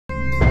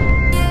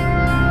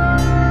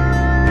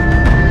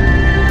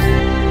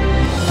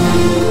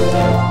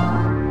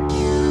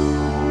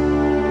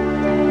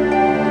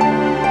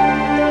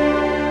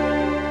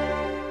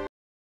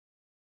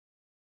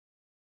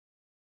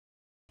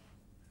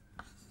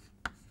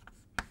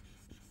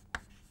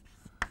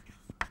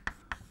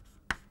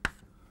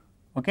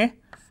Okay.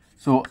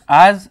 So,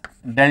 as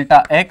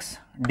delta x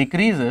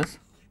decreases,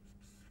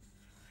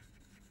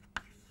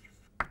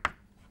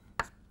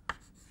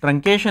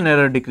 truncation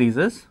error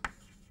decreases,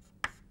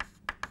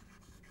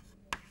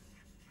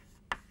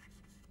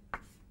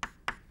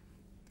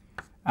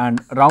 and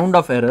round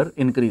off error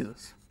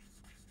increases.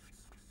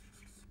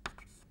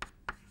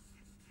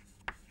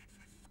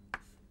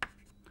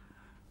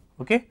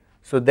 Okay.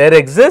 So, there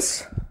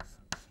exists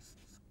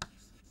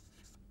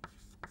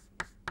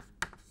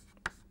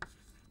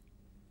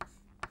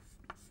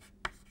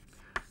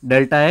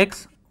delta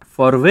x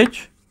for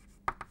which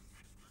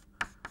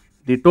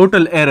the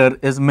total error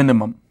is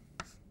minimum.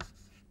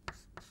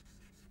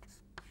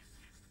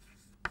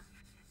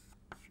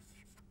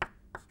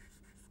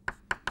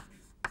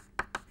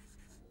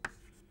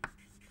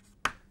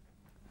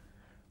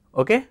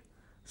 Okay.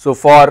 So,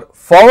 for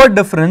forward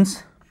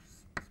difference,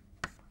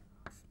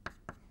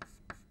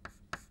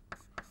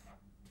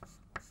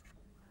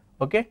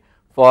 okay,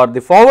 for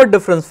the forward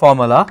difference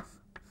formula,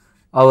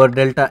 our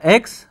delta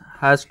x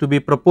has to be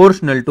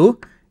proportional to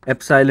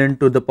epsilon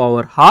to the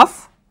power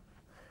half.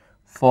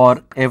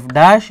 For f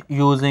dash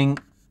using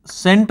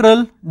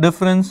central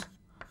difference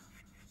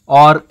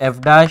or f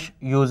dash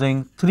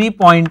using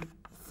 3-point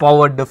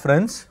forward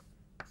difference,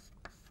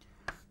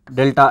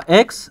 delta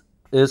x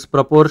is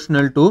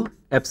proportional to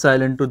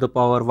epsilon to the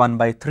power 1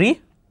 by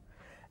 3,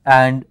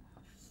 and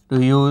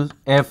to use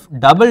f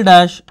double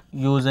dash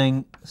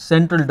using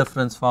central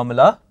difference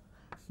formula,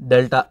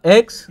 delta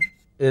x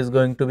is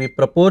going to be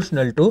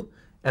proportional to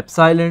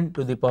epsilon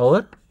to the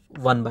power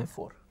 1 by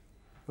 4.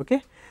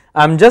 Okay.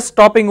 I am just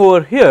stopping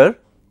over here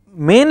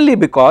mainly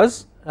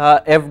because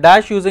f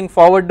dash using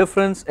forward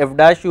difference, f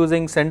dash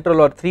using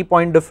central or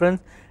 3-point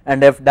difference,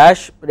 and f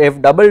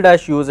double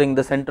dash using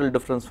the central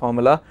difference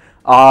formula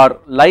are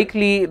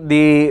likely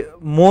the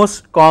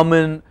most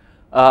common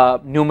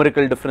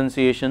numerical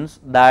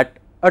differentiations that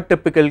a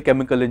typical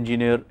chemical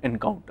engineer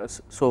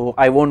encounters. So,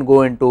 I will not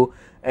go into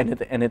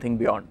anything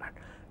beyond that.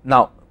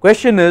 Now,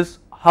 question is,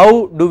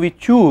 how do we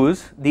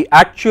choose the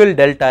actual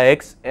delta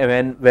x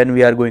when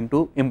we are going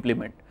to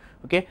implement?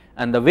 Okay.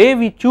 And the way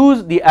we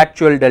choose the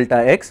actual delta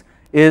x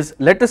is,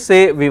 let us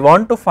say we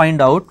want to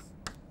find out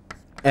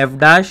f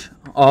dash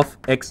of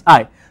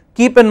xi.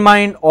 Keep in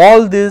mind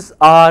all these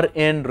are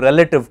in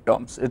relative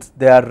terms,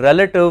 they are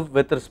relative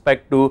with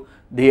respect to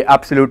the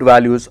absolute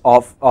values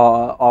of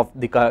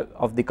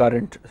the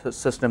current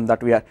system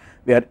that we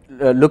are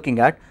looking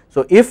at.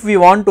 So, if we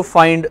want to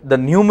find the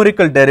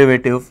numerical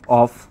derivative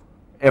of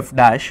f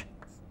dash,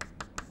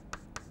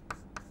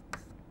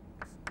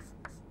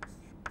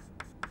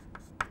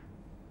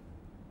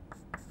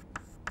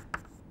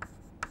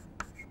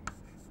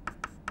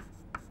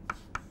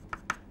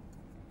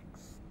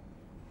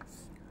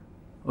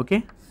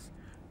 okay,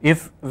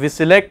 if we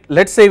select,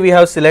 let us say we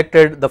have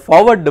selected the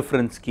forward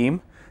difference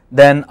scheme,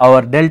 then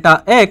our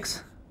delta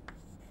x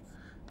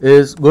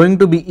is going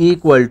to be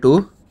equal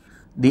to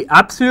the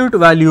absolute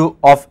value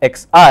of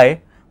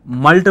xi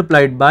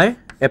multiplied by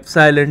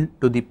epsilon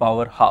to the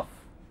power half.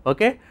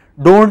 Okay.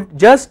 Do not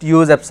just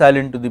use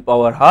epsilon to the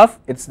power half,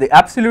 it is the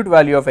absolute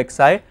value of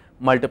xi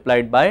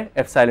multiplied by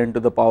epsilon to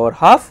the power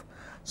half.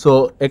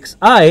 So,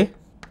 xi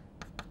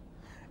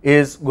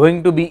is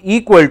going to be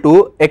equal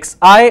to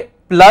xi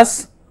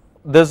plus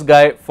this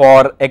guy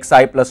for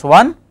xi plus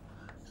 1.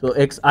 So,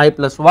 xi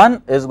plus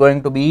 1 is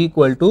going to be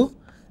equal to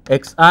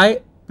xi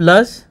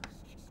plus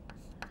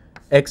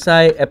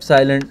xi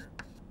epsilon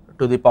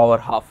to the power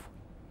half.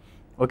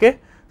 Okay.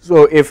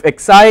 So, if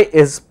xi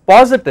is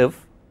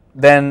positive,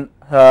 then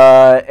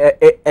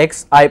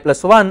xi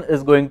plus 1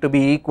 is going to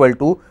be equal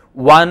to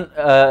 1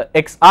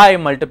 xi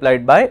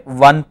multiplied by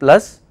 1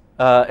 plus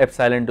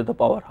epsilon to the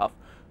power half.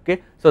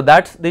 Okay. So,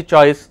 that is the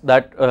choice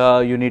that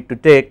you need to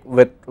take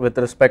with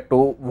respect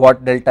to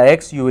what delta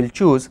x you will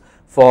choose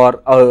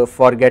for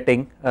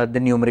getting the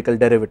numerical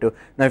derivative.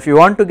 Now, if you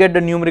want to get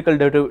the numerical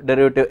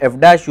derivative f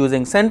dash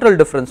using central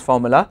difference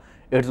formula,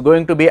 it is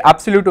going to be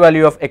absolute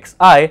value of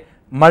xi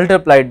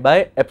multiplied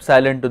by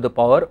epsilon to the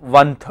power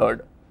 1/3,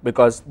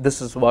 because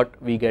this is what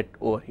we get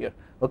over here.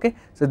 Okay.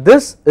 So,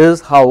 this is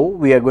how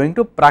we are going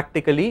to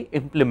practically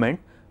implement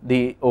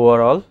the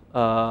overall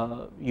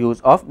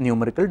use of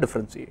numerical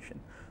differentiation.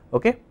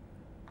 Okay.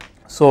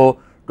 So,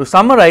 to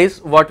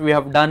summarize what we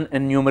have done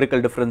in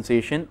numerical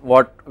differentiation,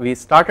 what we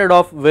started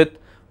off with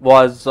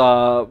was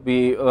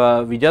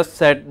we just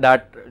said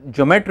that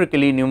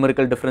geometrically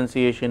numerical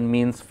differentiation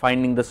means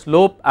finding the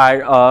slope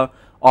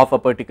of a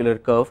particular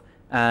curve,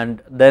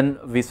 and then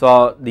we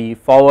saw the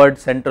forward,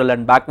 central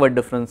and backward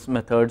difference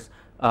methods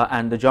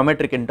and the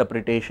geometric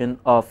interpretation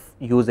of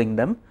using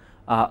them.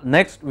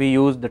 Next we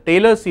used the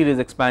Taylor series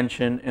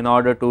expansion in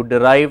order to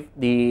derive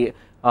the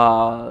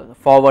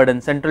forward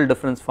and central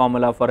difference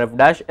formula for f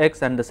dash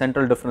x and the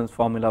central difference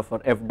formula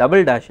for f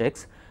double dash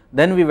x.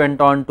 Then we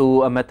went on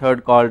to a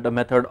method called a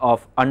method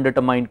of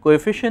undetermined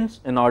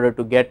coefficients in order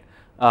to get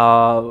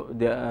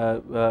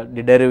the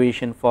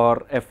derivation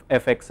for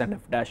fx and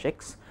f dash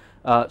x.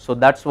 So,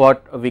 that is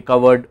what we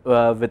covered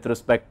with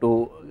respect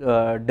to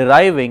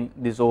deriving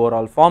this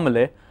overall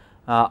formulae.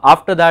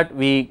 After that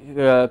we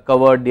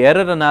covered the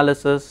error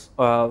analysis.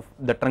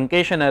 The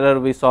truncation error,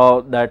 we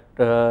saw that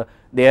the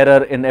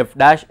error in f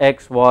dash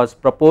x was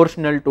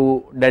proportional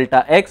to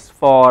delta x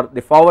for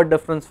the forward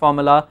difference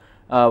formula,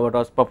 what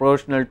was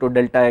proportional to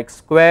delta x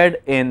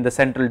squared in the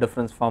central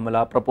difference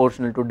formula,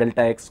 proportional to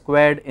delta x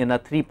squared in a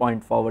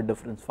 3-point forward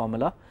difference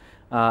formula.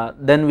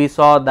 Then we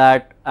saw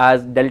that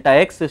as delta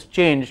x is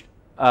changed,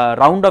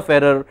 round of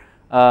error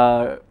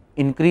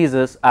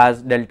increases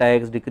as delta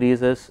x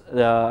decreases,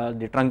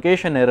 the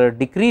truncation error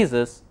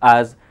decreases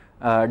as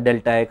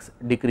delta x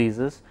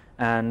decreases,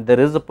 and there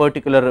is a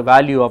particular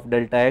value of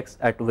delta x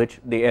at which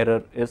the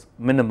error is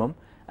minimum.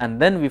 And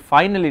then we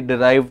finally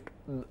derived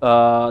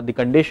the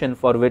condition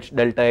for which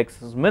delta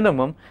x is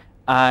minimum,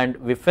 and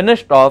we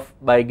finished off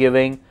by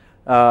giving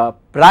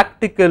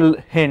practical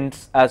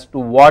hints as to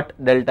what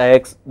delta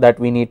x that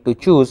we need to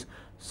choose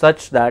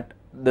such that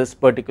this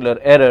particular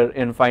error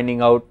in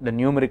finding out the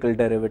numerical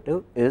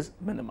derivative is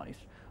minimized.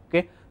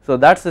 Okay. So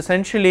that is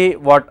essentially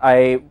what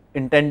I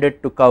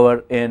intended to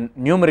cover in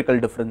numerical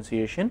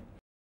differentiation.